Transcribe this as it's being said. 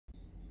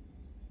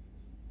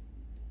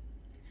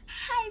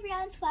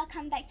everyone,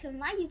 welcome back to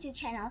my YouTube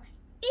channel.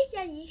 If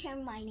you're new here,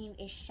 my name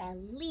is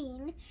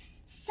Charlene.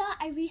 So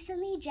I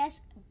recently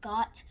just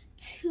got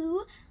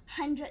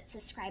 200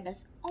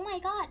 subscribers. Oh my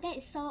god, that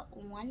is so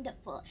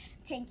wonderful.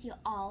 Thank you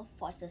all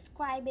for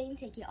subscribing,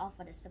 thank you all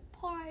for the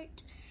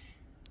support.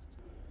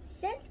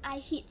 Since I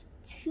hit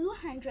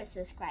 200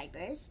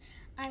 subscribers,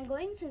 I'm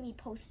going to be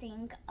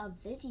posting a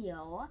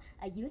video,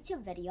 a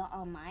YouTube video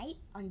on my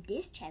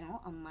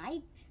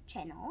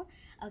channel,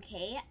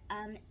 okay,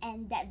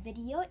 and that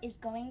video is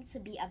going to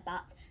be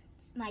about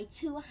my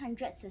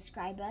 200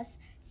 subscribers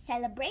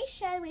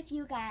celebration with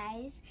you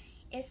guys.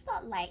 It's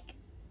not like,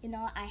 you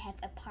know, I have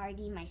a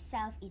party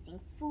myself eating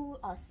food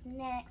or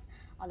snacks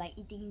or like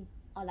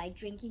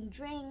drinking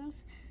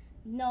drinks.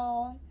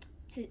 No,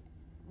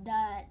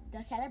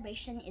 the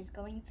celebration is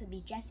going to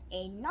be just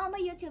a normal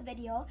YouTube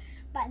video,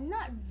 but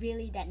not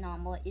really that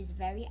normal. It's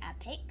very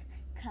epic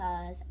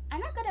because I'm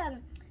not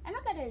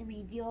gonna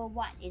reveal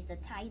what is the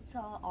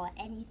title or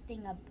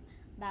anything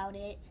about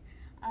it,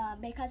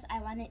 because I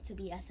want it to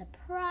be a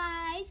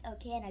surprise,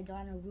 okay, and I don't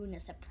want to ruin the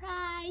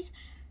surprise,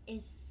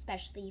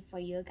 especially for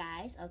you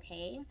guys,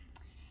 okay.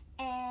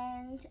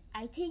 And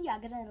I think you're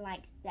gonna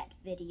like that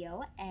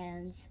video,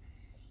 and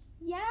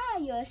yeah,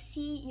 you'll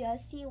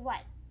see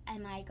what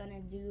am I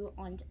gonna do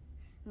on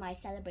my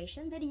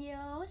celebration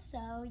video.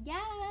 So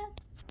yeah.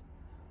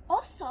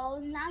 Also,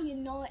 now you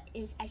know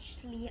it's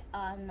actually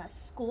a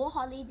school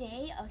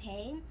holiday,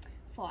 okay,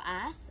 for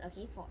us.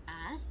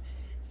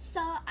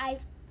 So I've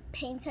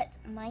painted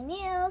my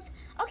nails.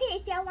 Okay,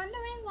 if you're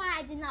wondering why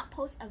I did not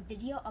post a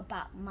video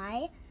about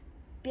my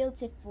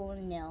beautiful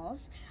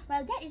nails,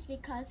 well, that is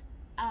because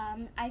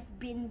I've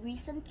been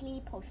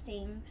recently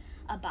posting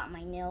about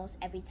my nails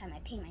every time I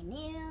paint my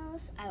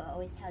nails. I will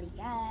always tell you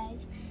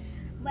guys.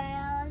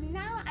 Well,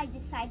 now I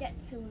decided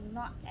to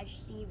not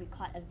actually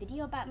record a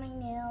video about my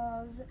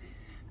nails,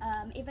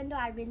 even though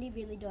I really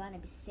don't want to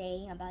be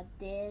saying about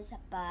this,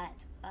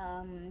 but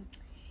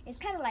it's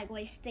kind of like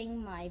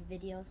wasting my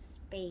video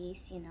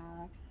space, you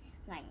know,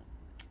 like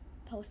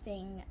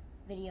posting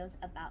videos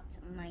about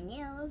my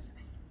nails.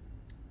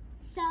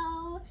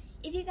 So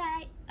if you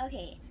guys,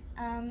 okay,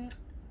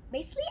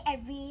 basically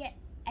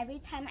every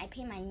time I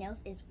paint my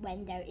nails is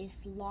when there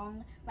is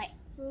long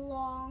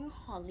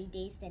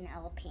holidays, then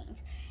I'll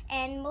paint,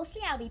 and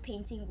mostly I'll be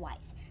painting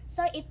white.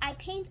 So if I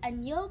paint a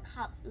new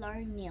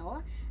color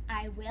nail,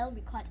 I will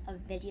record a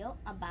video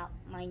about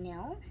my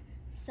nail,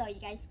 so you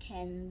guys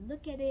can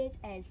look at it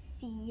and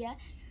see.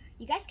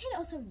 You guys can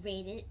also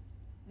rate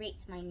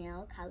my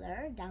nail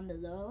color down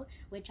below,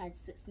 which one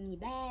suits me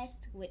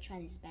best, which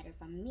one is better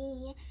for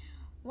me,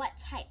 what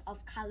type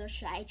of color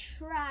should I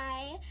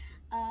try.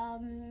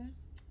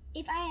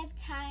 If I have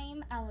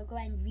time, I will go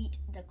and read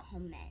the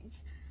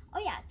comments. Oh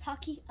yeah,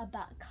 talking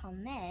about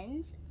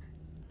comments,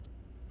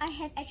 I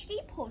have actually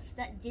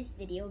posted this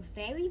video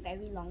very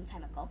long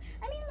time ago.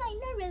 I mean, like,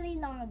 not really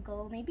long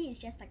ago, maybe it's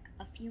just like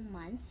a few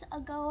months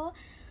ago.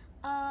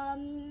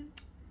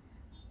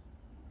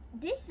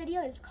 This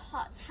video is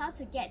called How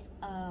to Get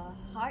a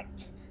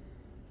Heart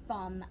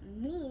from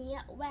Me.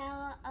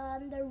 Well,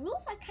 the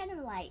rules are kind of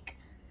like,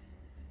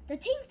 the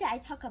things that I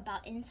talk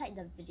about inside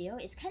the video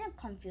is kind of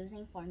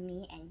confusing for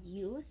me and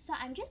you, so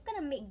I'm just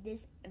gonna make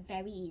this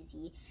very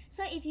easy.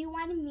 So if you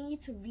want me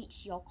to read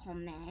your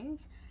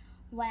comments,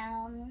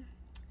 well,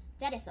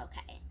 that is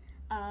okay.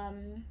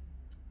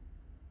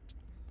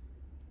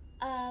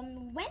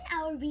 When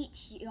I'll read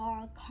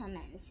your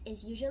comments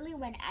is usually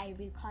when I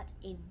record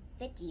a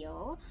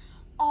video,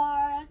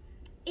 or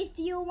if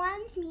you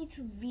want me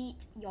to read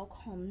your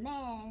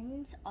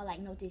comments or like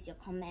notice your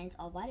comments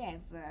or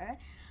whatever,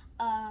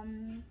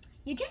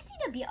 you just need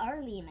to be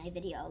early in my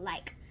video.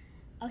 Like,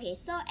 okay,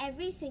 so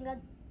every single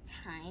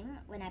time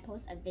when I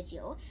post a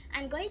video,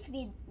 I'm going to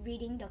be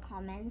reading the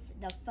comments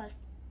the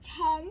first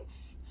 10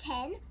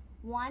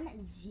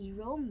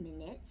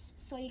 minutes,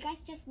 so you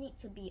guys just need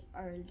to be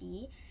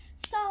early.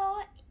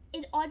 So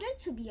in order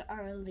to be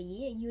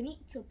early, you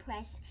need to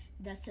press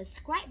the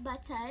subscribe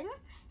button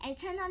and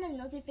turn on the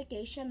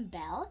notification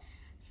bell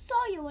so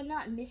you will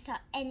not miss out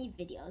any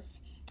videos.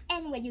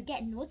 And when you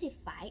get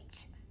notified,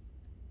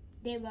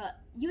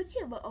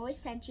 YouTube will always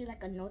send you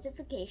like a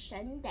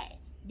notification that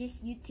this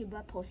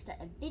YouTuber posted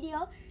a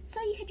video,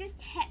 so you can just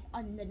tap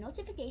on the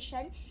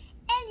notification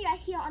and you are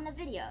here on the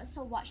video.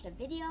 So watch the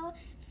video,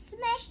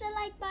 smash the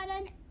like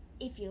button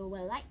if you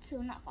would like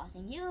to, not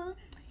forcing you.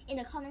 In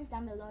the comments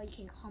down below, you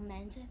can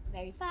comment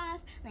very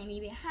fast, like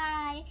maybe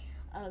hi,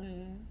 let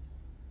me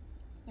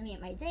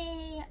make my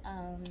day,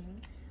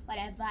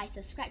 whatever, I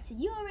subscribe to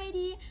you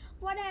already,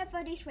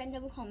 whatever. These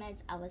random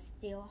comments, I will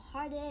still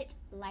heart it,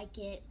 like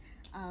it.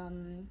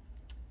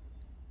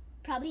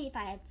 Probably if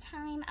I have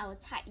time, I will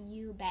type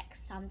you back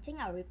something,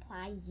 I'll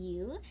reply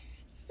you.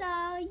 So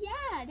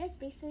yeah, that's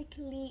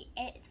basically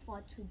it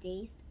for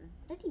today's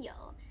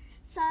video.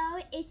 So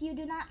if you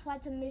do not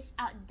want to miss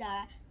out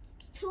the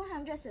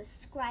 200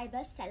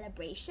 subscriber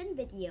celebration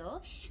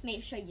video,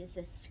 make sure you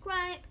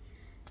subscribe,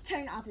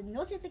 turn on the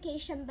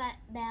notification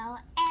bell,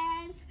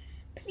 and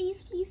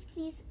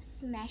please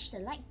smash the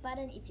like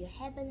button if you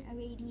haven't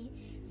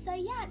already. So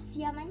yeah,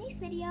 see you on my next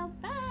video.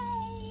 Bye.